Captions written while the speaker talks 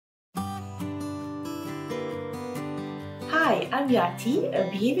Hi, I'm Yati,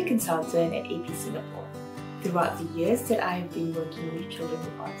 a behavior consultant at AP Singapore. Throughout the years that I have been working with children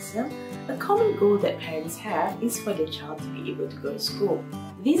with autism, a common goal that parents have is for their child to be able to go to school.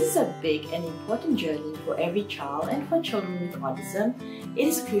 This is a big and important journey for every child, and for children with autism, it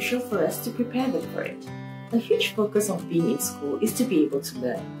is crucial for us to prepare them for it. A huge focus of being in school is to be able to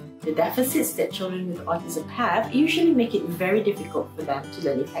learn. The deficits that children with autism have usually make it very difficult for them to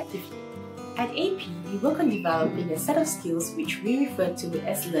learn effectively. At AP, we work on developing a set of skills which we refer to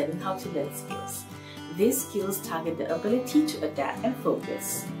as learning how to learn skills. These skills target the ability to adapt and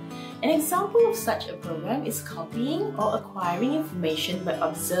focus. An example of such a program is copying or acquiring information by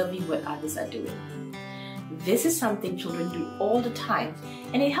observing what others are doing. This is something children do all the time,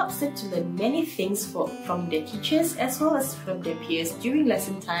 and it helps them to learn many things from their teachers as well as from their peers during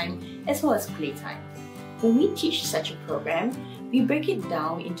lesson time as well as playtime. When we teach such a program, we break it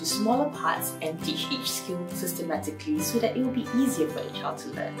down into smaller parts and teach each skill systematically so that it will be easier for the child to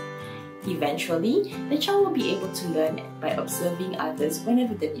learn. Eventually, the child will be able to learn by observing others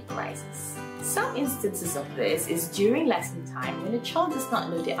whenever the need arises. Some instances of this is during lesson time when a child does not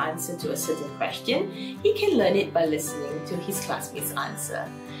know the answer to a certain question, he can learn it by listening to his classmates'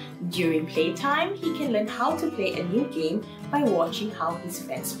 answer. During playtime, he can learn how to play a new game by watching how his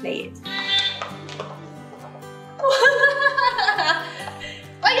friends play it.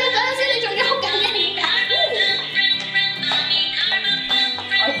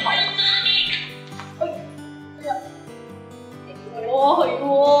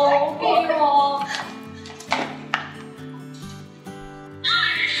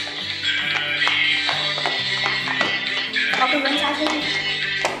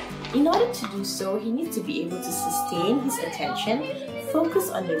 In order to do so, he needs to be able to sustain his attention, focus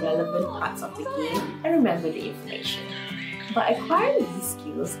on the relevant parts of the game, and remember the information. By acquiring these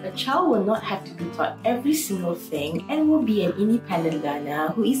skills, a child will not have to be taught every single thing and will be an independent learner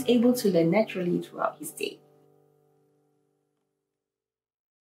who is able to learn naturally throughout his day.